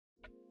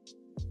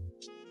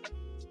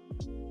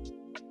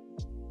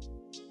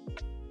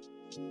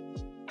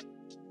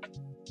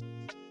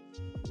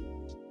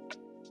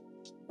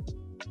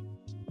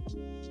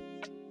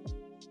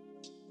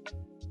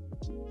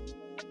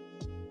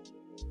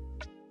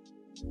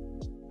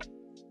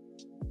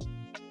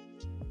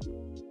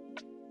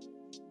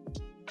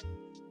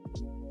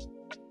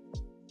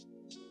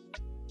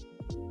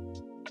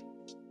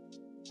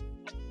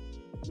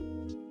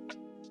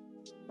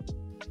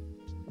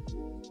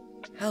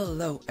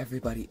Hello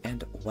everybody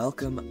and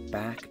welcome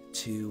back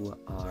to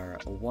our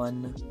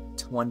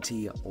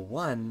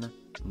 121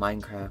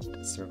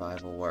 Minecraft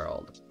survival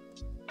world.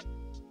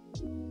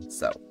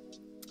 So,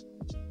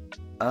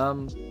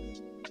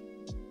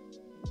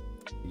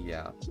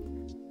 yeah.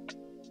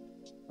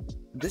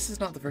 This is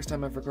not the first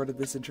time I've recorded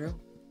this intro.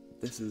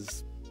 This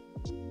is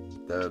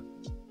the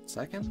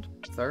second?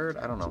 Third?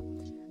 I don't know.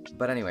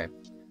 But anyway,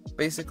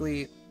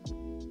 basically,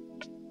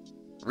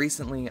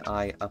 recently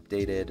I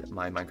updated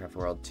my Minecraft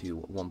world to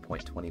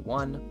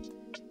 1.21,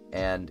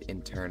 and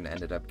in turn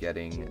ended up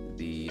getting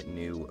the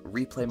new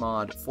replay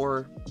mod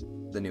for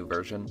the new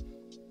version.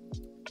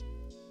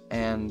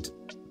 And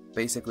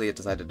basically it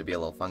decided to be a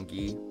little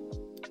funky,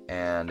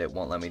 and it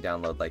won't let me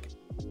download like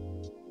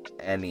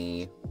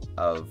any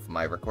of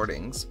my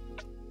recordings.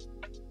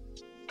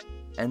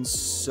 And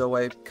so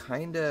I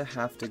kinda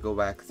have to go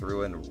back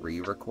through and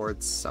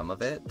re-record some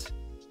of it,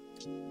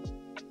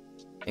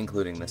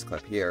 including this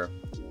clip here.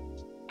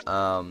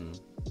 And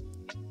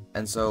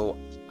so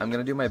I'm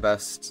gonna do my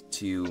best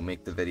to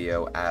make the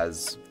video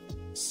as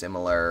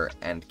similar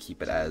and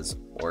keep it as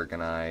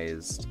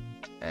organized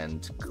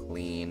and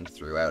clean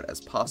throughout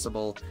as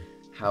possible.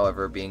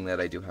 However, being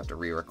that I do have to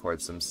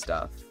re-record some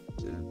stuff,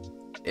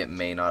 it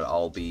may not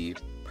all be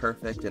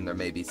perfect and there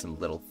may be some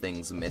little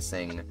things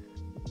missing.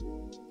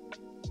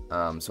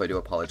 So I do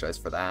apologize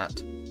for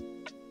that.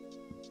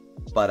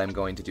 But I'm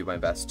going to do my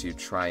best to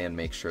try and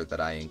make sure that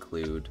I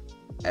include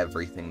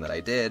everything that I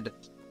did,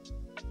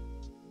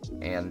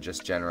 and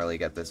just generally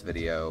get this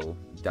video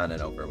done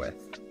and over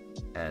with,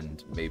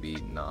 and maybe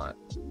not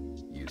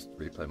use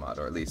replay mod,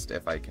 or at least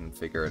if I can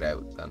figure it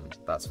out, then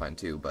that's fine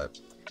too, but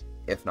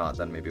if not,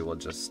 then maybe we'll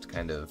just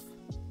kind of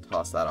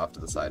toss that off to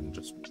the side and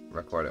just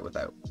record it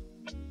without.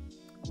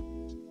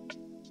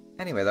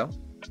 Anyway though,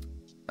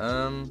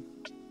 I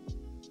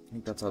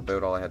think that's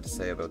about all I had to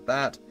say about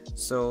that,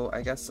 so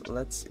I guess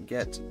let's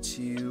get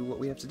to what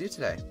we have to do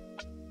today,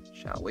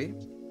 shall we?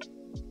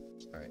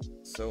 Alright,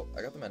 so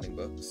I got the mending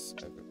books,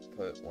 I've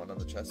put one on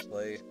the chest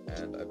plate,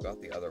 and I've got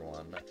the other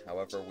one.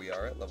 However, we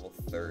are at level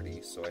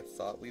 30, so I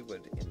thought we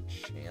would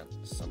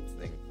enchant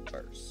something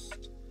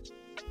first.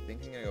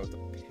 Thinking I go with the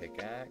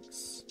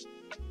pickaxe.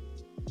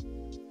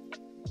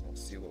 We'll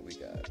see what we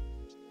get.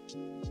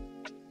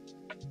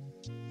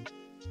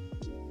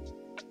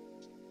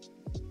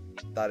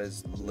 That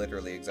is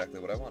literally exactly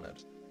what I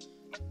wanted.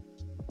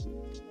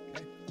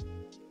 Okay.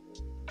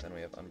 Then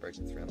we have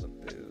Unbreaking 3 on the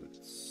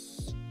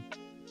boots.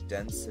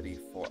 Density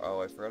 4.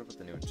 Oh, I forgot about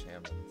the new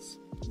enchantments.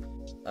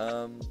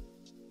 So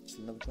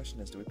now the question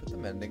is, do we put the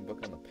mending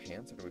book on the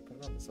pants, or do we put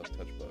it on the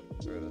self-touch book,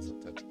 or the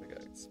self-touch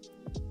pickaxe?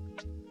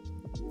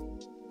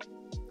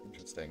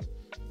 Interesting.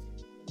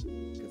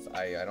 Because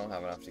I don't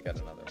have enough to get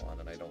another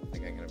one, and I don't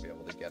think I'm going to be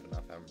able to get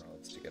enough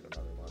emeralds to get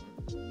another one.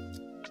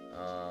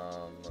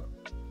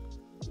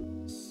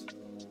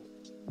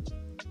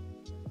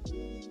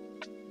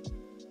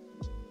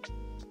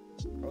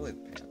 Probably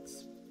the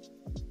pants.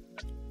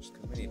 Just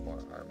because we need more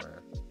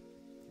armor.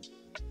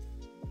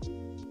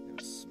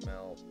 Maybe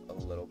smell a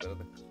little bit of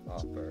the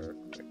copper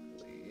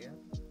quickly.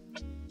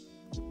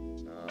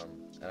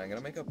 And I'm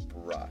gonna make a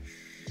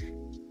brush.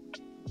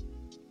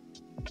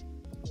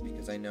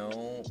 Because I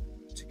know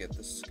to get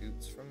the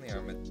scoots from the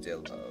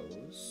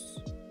armadillos,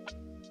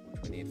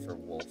 which we need for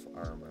wolf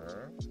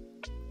armor,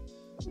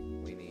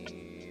 we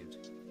need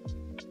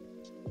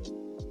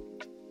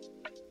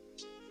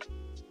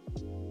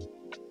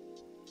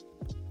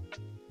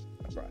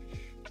a brush.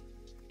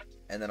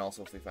 And then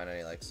also if we find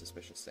any like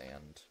suspicious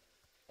sand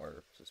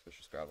or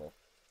suspicious gravel,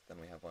 then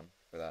we have one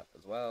for that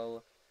as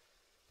well.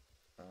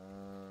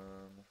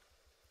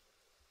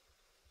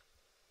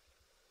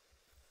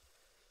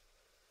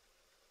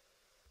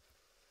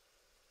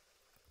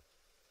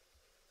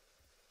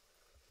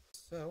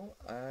 So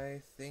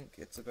I think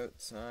it's about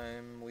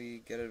time we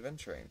get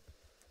adventuring.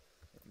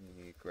 Let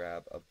me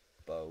grab a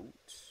boat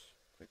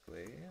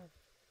quickly.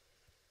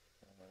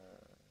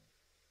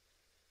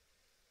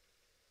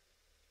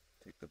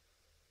 Take the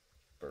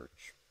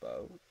birch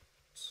boat.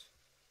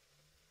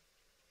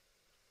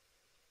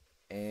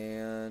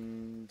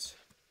 And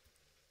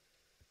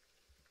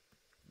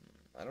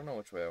I don't know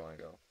which way I want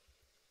to go.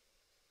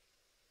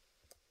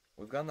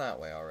 We've gone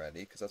that way already,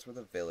 because that's where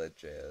the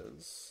village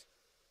is.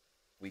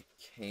 We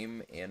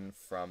came in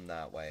from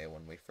that way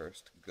when we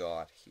first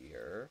got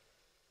here.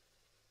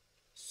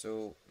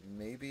 So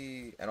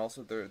maybe, and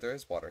also there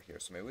is water here,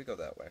 so maybe we go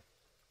that way.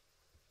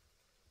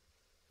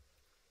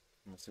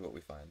 We'll see what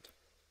we find.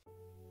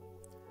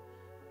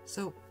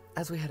 So,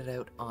 as we headed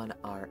out on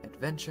our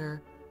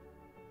adventure,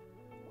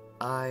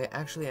 I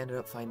actually ended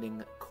up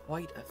finding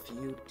quite a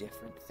few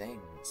different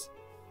things.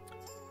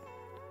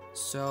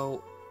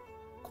 So,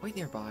 quite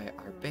nearby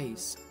our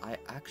base, I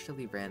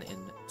actually ran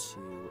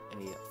into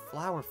a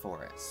flower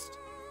forest.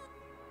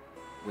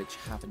 which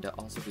happened to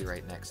also be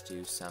right next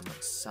to some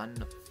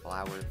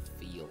sunflower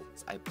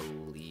fields, I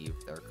believe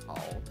they're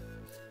called,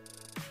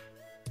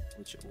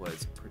 which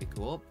was pretty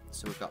cool.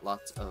 So we've got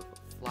lots of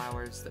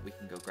flowers that we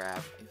can go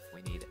grab if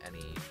we need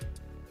any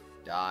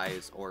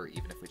dyes, or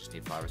even if we just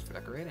need flowers for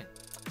decorating.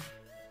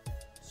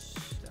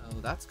 So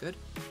that's good.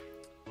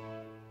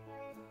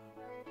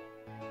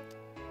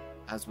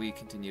 As we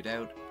continued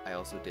out, I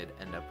also did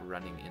end up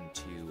running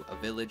into a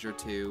village or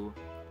two,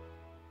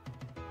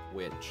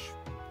 which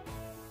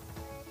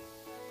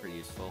pretty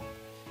useful.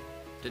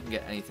 Didn't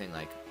get anything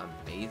like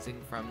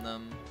amazing from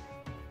them,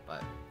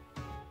 but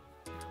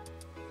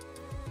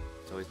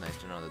it's always nice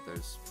to know that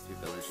there's a few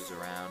villages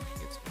around. You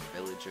can get some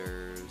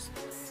villagers,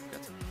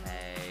 got some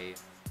hay,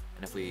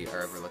 and if we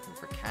are ever looking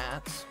for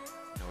cats,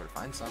 you know where to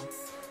find some.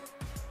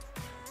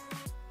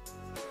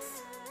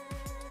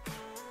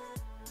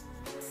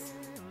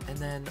 And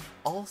then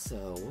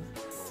also,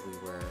 while we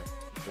were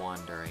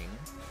wandering,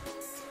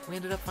 we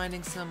ended up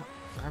finding some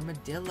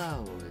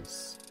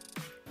armadillos.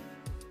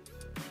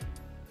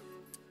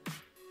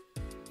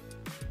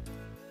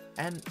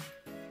 And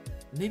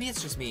maybe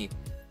it's just me,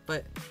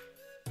 but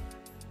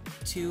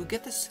to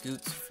get the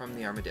scoots from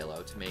the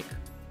armadillo to make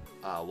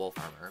wolf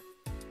armor,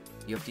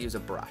 you have to use a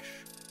brush,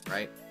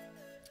 right?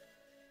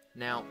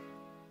 Now,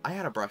 I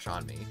had a brush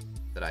on me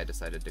that I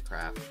decided to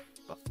craft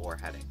before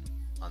heading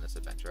on this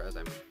adventure, as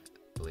I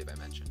believe I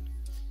mentioned.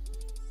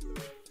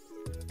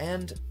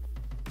 And,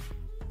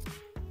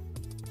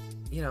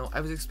 you know,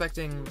 I was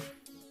expecting,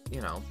 you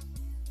know,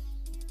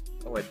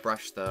 oh, I'd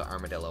brush the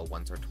armadillo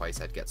once or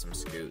twice, I'd get some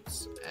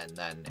scoots, and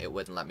then it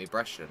wouldn't let me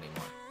brush it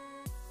anymore.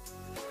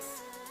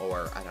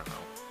 Or, I don't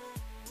know.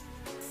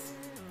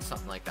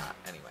 Something like that,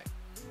 anyway.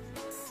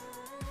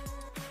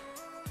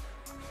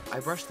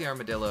 I brushed the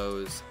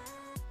armadillos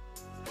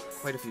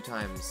quite a few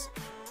times.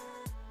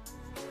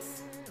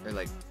 Or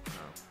like,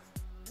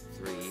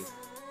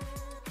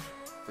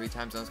 three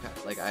times. I was kind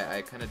of, like,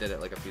 I kind of did it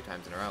like a few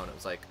times in a row, and it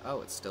was like,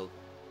 oh, it's still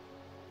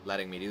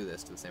letting me do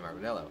this to the same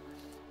armadillo.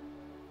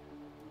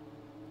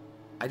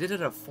 I did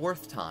it a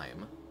fourth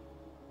time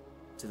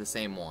to the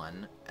same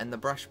one, and the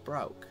brush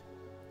broke.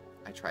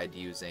 I tried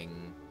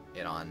using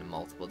it on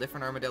multiple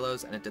different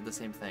armadillos, and it did the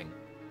same thing.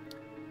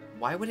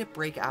 Why would it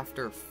break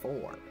after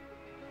 4?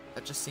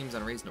 That just seems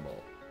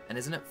unreasonable. And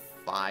isn't it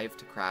 5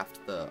 to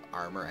craft the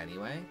armor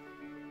anyway?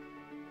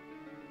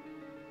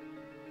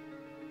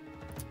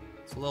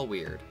 It's a little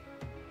weird.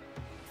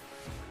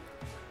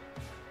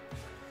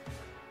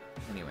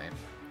 Anyway,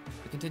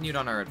 we continued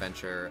on our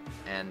adventure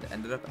and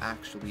ended up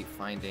actually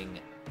finding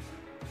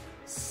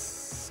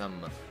something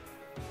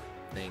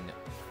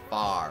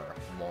far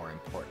more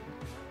important.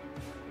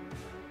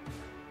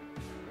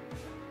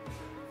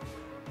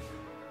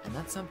 And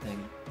that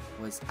something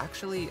was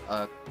actually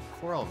a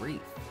coral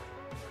reef.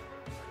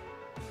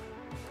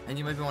 And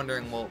you might be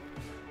wondering, well,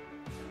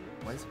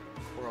 why is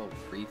coral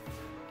reef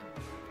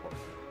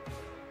important?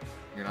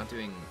 You're not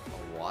doing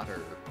a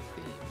water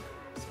theme,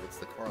 so what's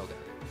the coral gonna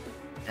do?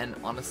 And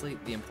honestly,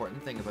 the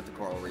important thing about the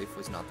coral reef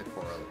was not the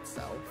coral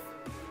itself.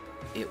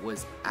 It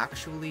was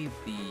actually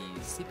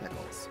the sea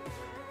pickles.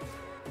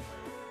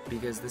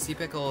 Because the sea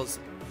pickles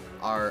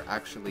are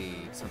actually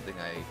something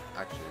I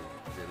actually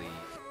really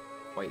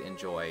quite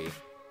enjoy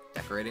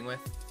decorating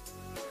with.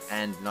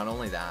 And not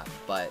only that,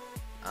 but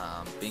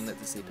being that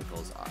the sea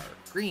pickles are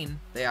green,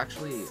 they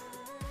actually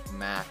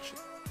match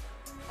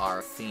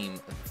our theme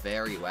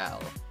very well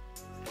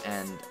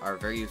and are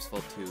very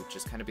useful to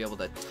just kind of be able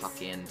to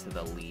tuck into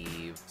the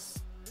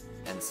leaves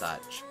and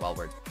such while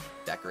we're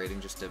decorating,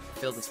 just to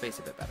fill the space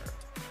a bit better.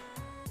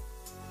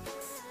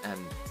 And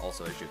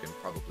also, as you can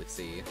probably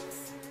see,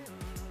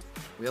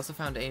 we also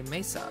found a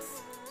mesa,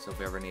 so if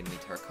we ever need any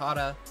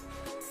terracotta,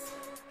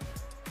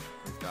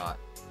 we've got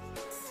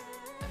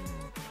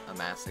an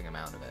amassing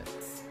amount of it.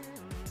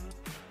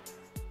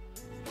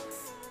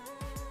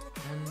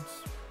 And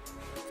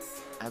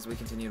as we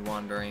continued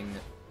wandering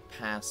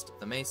past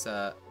the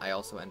mesa, I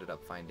also ended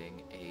up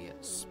finding a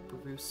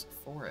spruce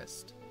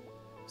forest,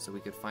 so we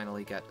could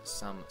finally get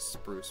some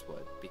spruce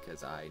wood,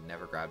 because I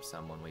never grabbed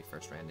some when we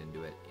first ran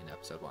into it in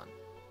episode 1.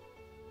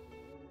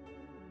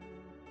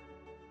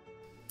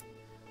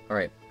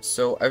 Alright,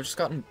 so I've just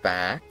gotten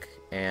back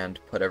and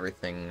put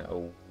everything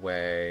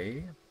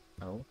away.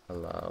 Oh,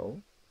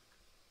 hello.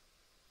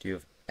 Do you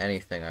have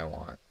anything I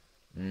want?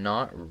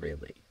 Not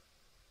really.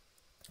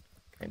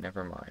 Okay,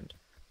 never mind.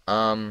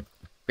 But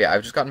yeah,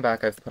 I've just gotten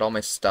back, I've put all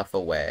my stuff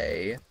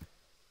away.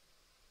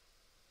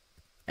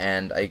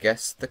 And I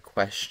guess the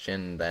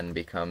question then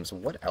becomes,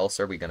 what else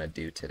are we gonna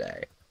do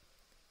today?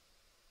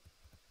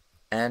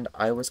 And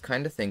I was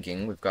kind of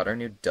thinking, we've got our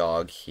new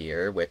dog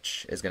here,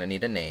 which is going to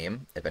need a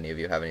name. If any of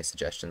you have any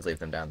suggestions, leave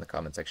them down in the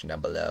comment section down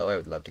below. I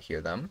would love to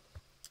hear them.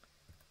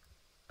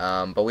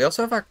 But we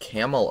also have our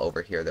camel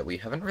over here that we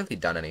haven't really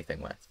done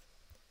anything with.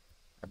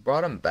 I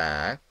brought him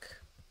back,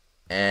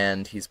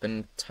 and he's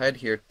been tied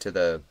here to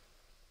the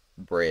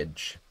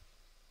bridge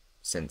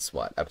since,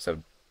 what,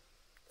 episode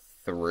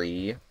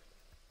 3?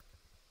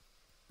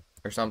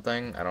 Or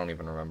something? I don't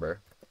even remember.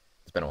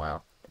 It's been a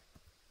while.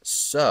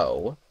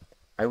 So,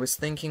 I was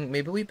thinking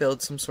maybe we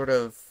build some sort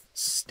of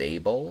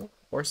stable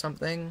or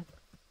something.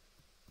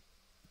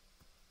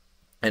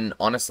 And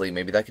honestly,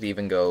 maybe that could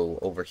even go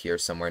over here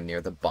somewhere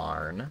near the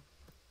barn.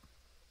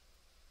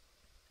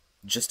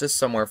 Just as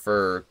somewhere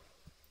for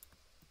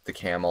the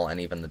camel and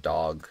even the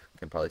dog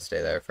can probably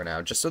stay there for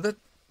now. Just so that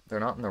they're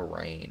not in the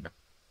rain.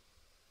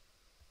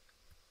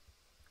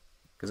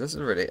 Because this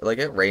is ridiculous. Like,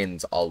 it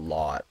rains a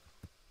lot.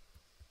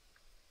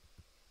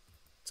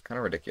 It's kind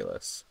of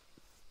ridiculous.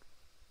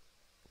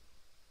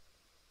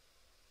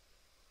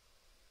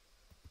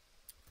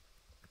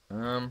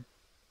 Yeah,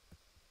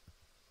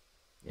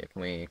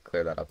 can we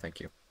clear that up? Thank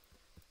you.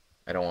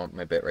 I don't want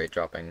my bitrate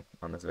dropping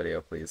on this video,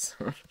 please.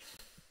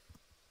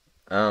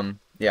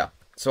 Yeah.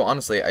 So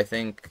honestly, I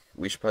think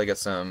we should probably get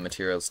some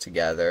materials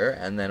together,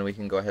 and then we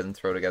can go ahead and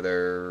throw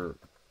together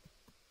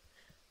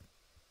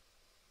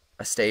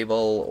a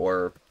stable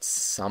or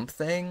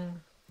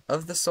something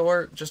of the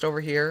sort just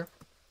over here.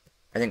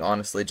 I think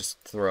honestly,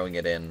 just throwing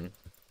it in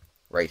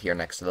right here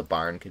next to the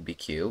barn could be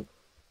cute.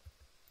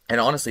 And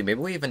honestly,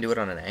 maybe we even do it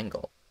on an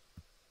angle.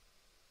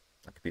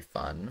 That could be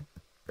fun.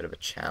 Bit of a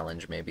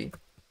challenge, maybe.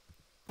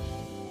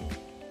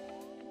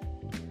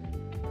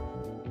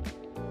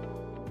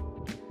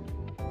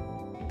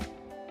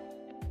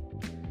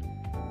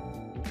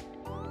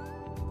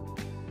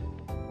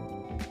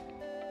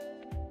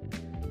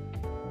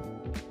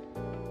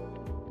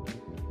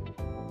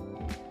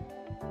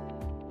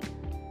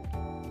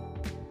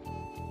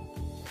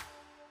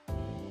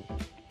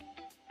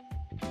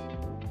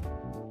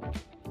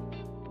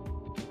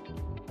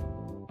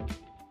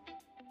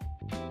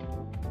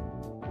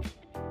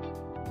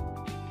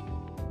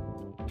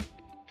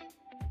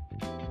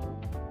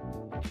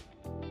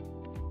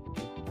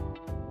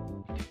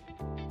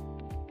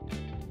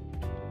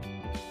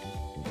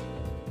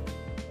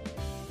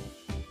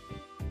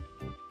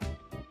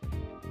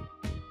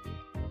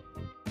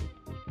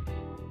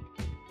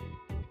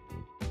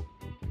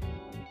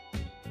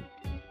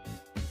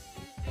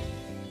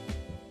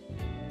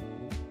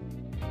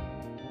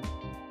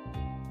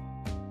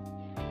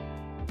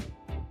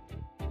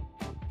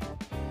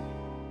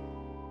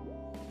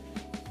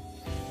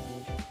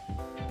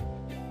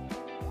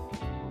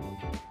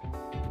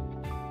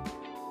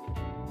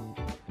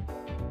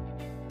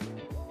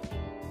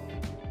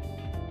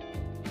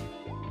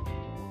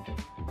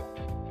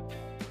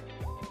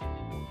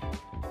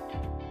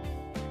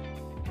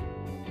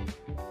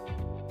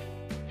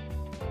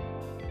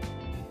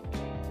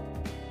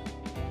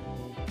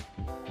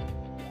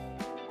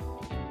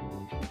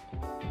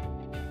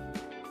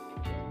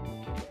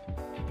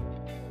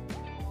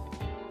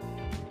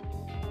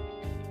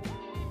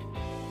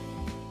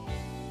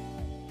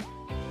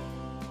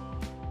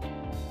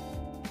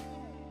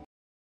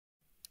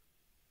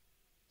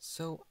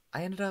 So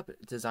I ended up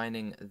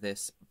designing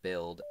this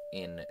build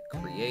in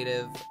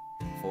creative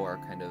for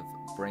kind of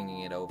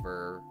bringing it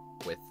over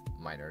with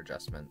minor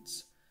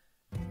adjustments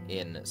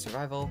in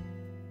survival.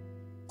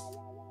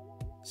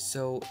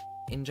 So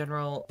in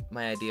general,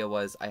 my idea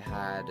was I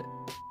had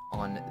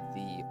on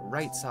the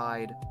right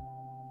side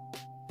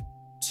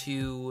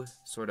two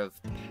sort of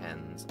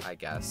pens, I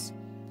guess,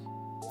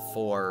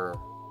 for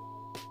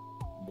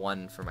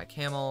one for my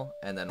camel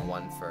and then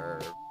one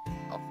for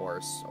a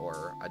horse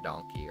or a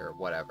donkey or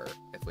whatever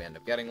if we end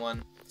up getting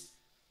one.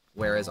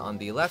 Whereas on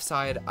the left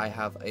side, I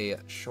have a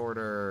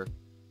shorter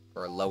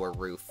or lower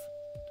roof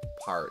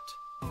part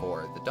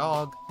for the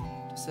dog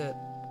to sit,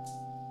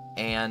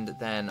 and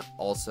then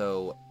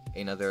also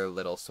another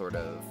little sort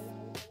of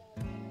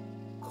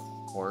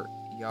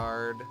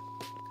courtyard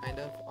kind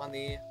of on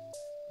the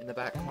in the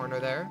back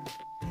corner there,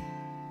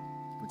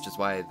 which is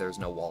why there's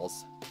no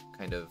walls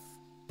kind of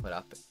put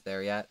up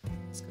there yet.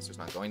 It's because there's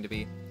not going to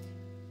be.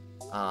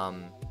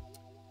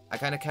 I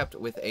kind of kept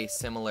with a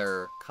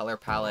similar color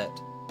palette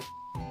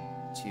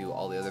to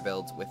all the other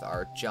builds with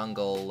our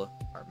jungle,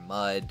 our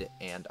mud,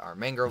 and our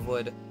mangrove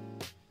wood,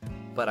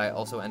 but I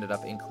also ended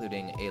up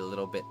including a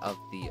little bit of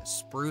the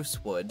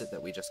spruce wood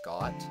that we just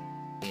got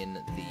in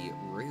the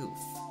roof.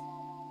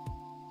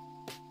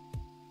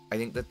 I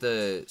think that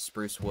the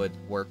spruce wood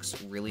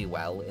works really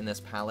well in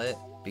this palette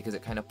because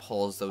it kind of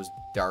pulls those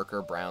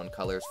darker brown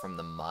colors from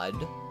the mud.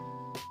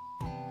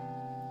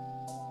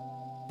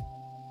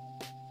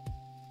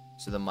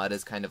 So the mud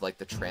is kind of like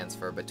the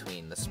transfer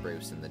between the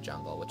spruce and the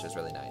jungle, which is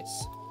really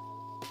nice.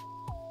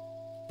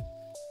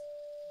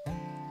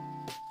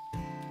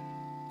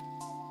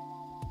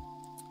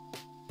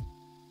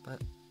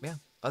 But yeah,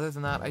 other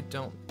than that, I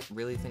don't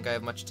really think I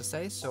have much to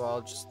say, so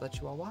I'll just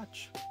let you all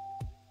watch.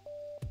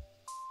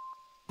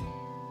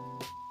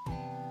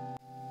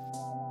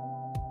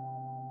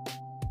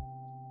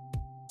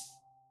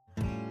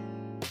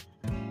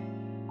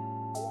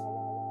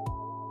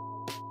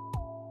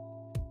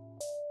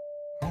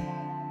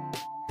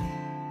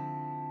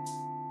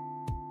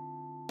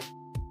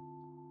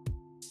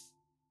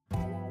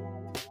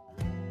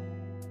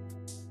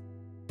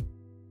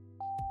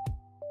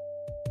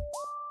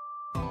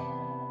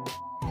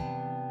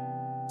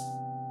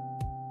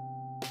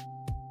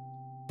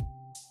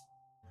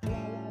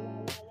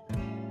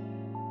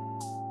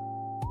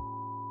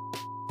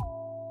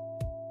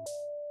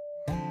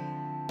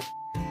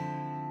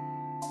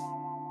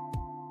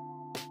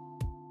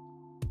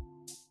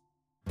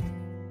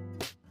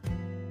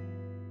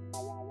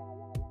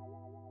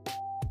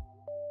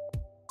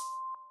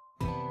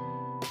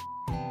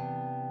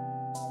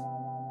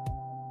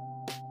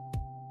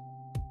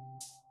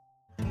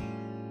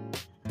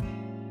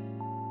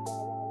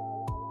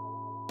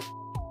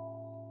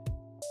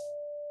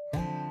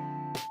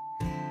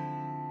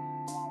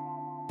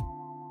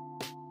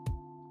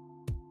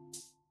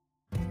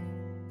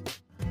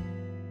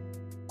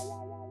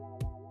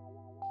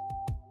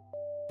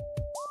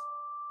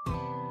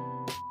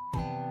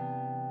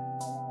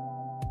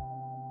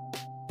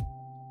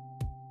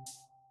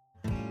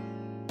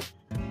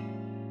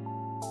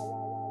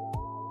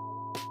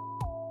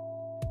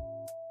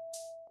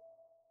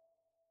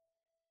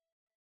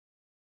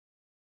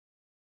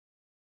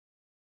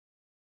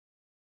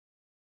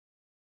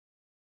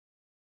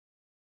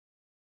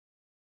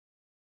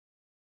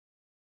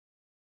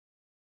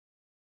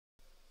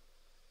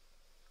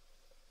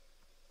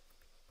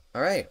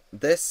 Alright,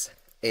 this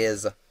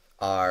is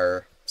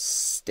our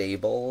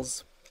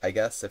stables, I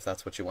guess, if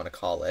that's what you want to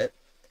call it.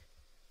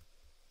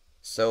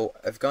 So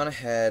I've gone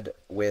ahead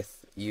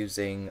with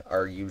using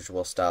our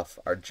usual stuff,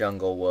 our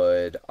jungle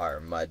wood,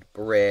 our mud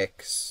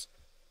bricks.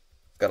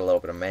 We've got a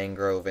little bit of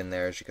mangrove in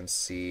there, as you can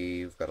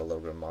see. We've got a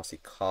little bit of mossy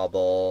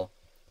cobble.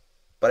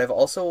 But I've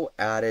also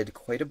added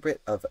quite a bit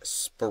of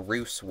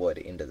spruce wood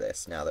into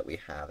this now that we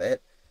have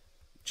it.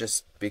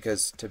 Just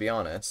because, to be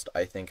honest,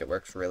 I think it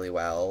works really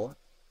well.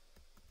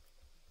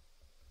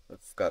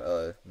 We've got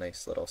a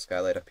nice little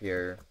skylight up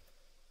here,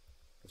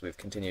 because we've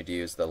continued to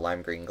use the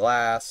lime green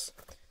glass.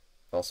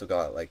 We've also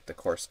got like the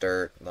coarse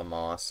dirt, the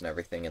moss, and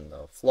everything in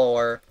the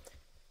floor.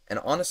 And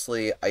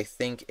honestly, I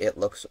think it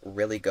looks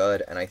really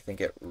good, and I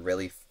think it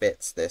really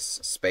fits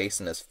this space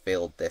and has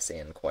filled this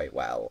in quite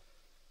well.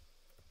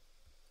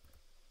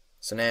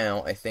 So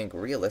now, I think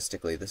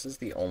realistically, this is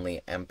the only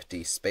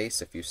empty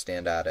space if you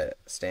stand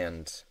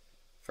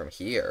from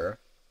here.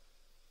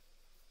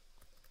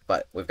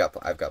 But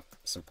I've got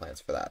some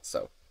plans for that,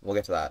 so we'll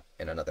get to that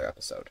in another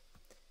episode.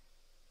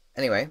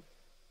 Anyway,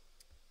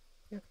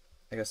 yeah,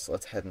 I guess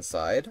let's head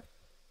inside.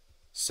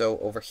 So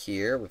over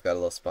here, we've got a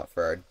little spot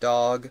for our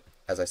dog.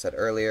 As I said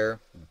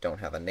earlier, don't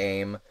have a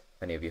name.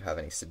 If any of you have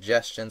any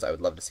suggestions, I would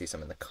love to see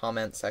some in the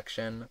comment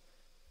section.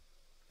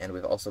 And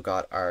we've also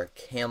got our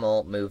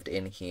camel moved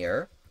in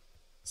here.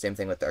 Same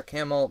thing with our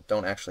camel.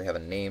 Don't actually have a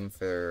name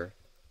for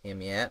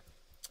him yet.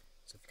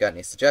 So if you've got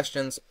any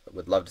suggestions, I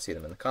would love to see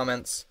them in the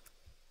comments.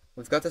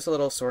 We've got this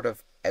little sort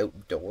of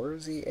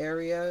outdoorsy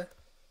area.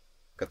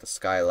 Got the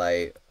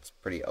skylight. It's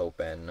pretty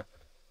open.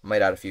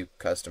 Might add a few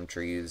custom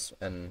trees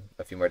and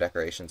a few more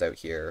decorations out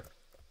here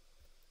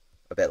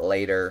a bit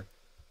later.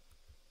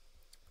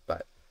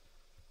 But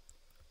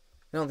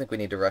I don't think we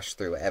need to rush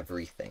through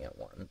everything at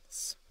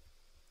once.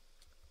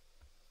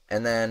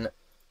 And then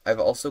I've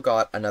also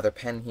got another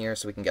pen here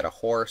so we can get a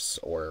horse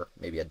or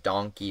maybe a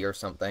donkey or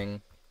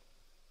something.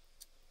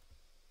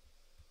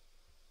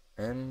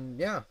 And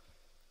yeah.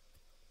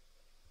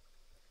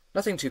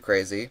 Nothing too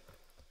crazy.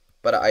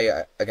 But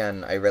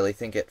again, I really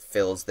think it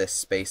fills this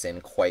space in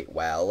quite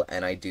well,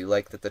 and I do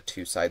like that the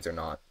two sides are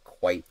not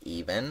quite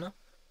even.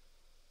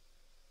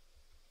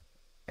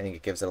 I think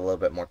it gives it a little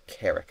bit more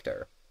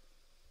character.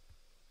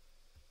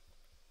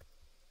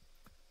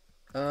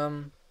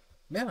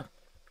 Yeah.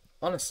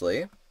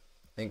 Honestly, I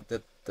think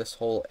that this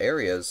whole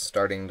area is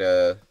starting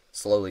to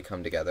slowly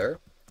come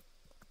together.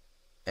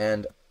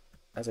 And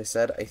as I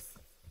said, I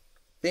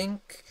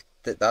think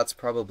that that's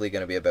probably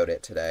going to be about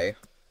it today.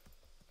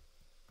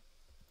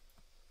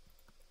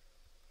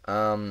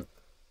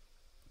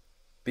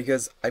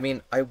 Because, I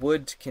mean, I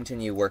would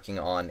continue working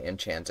on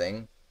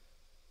enchanting,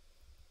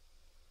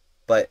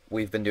 but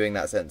we've been doing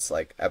that since,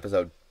 like,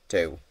 episode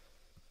 2.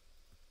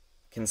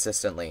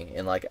 Consistently,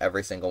 in, like,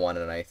 every single one,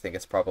 and I think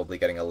it's probably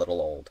getting a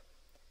little old.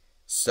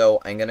 So,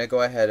 I'm gonna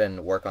go ahead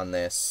and work on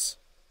this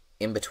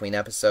in between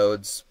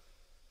episodes.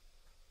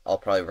 I'll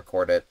probably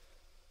record it.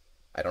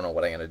 I don't know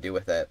what I'm gonna do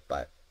with it,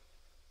 but...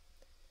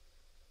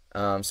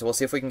 so we'll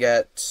see if we can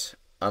get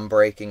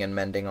unbreaking and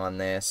mending on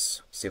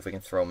this. See if we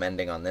can throw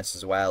mending on this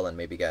as well, and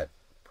maybe get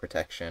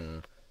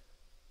protection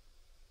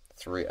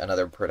 3,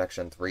 another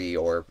protection 3,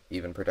 or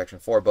even protection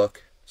 4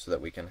 book, so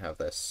that we can have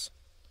this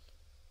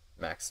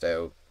maxed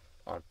out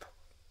on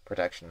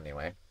protection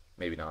anyway.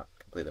 Maybe not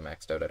completely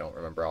maxed out. I don't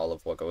remember all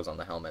of what goes on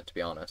the helmet, to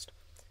be honest.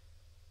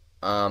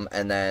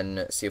 And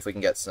then see if we can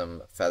get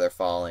some feather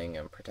falling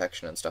and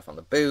protection and stuff on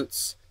the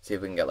boots. See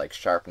if we can get like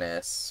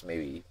sharpness,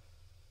 maybe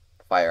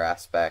fire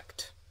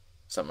aspect,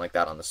 something like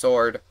that on the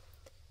sword.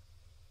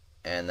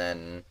 And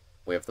then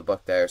we have the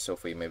book there, so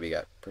if we maybe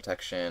get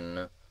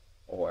protection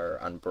or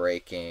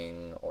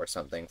unbreaking or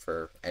something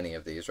for any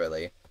of these,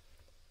 really,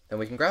 then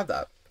we can grab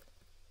that.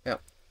 Yeah,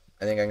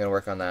 I think I'm going to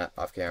work on that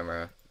off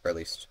camera, or at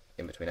least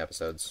in between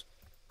episodes,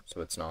 so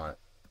it's not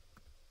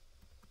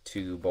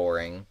too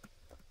boring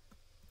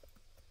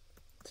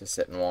to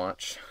sit and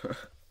watch.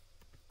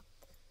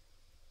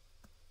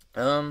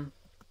 And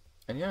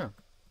yeah,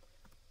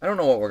 I don't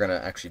know what we're going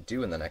to actually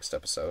do in the next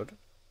episode.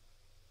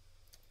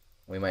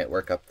 We might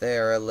work up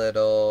there a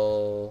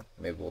little.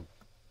 Maybe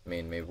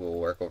we'll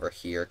work over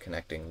here,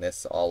 connecting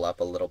this all up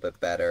a little bit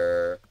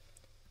better.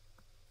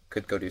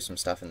 Could go do some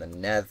stuff in the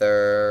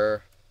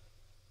nether.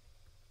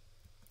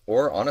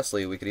 Or,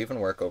 honestly, we could even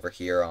work over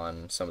here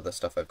on some of the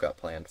stuff I've got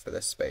planned for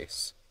this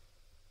space.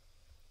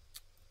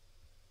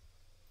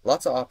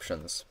 Lots of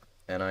options,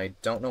 and I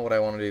don't know what I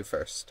want to do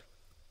first.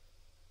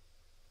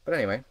 But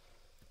anyway,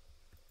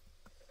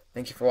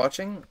 thank you for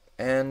watching,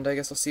 and I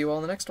guess I'll see you all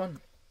in the next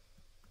one.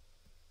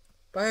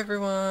 Bye,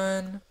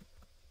 everyone!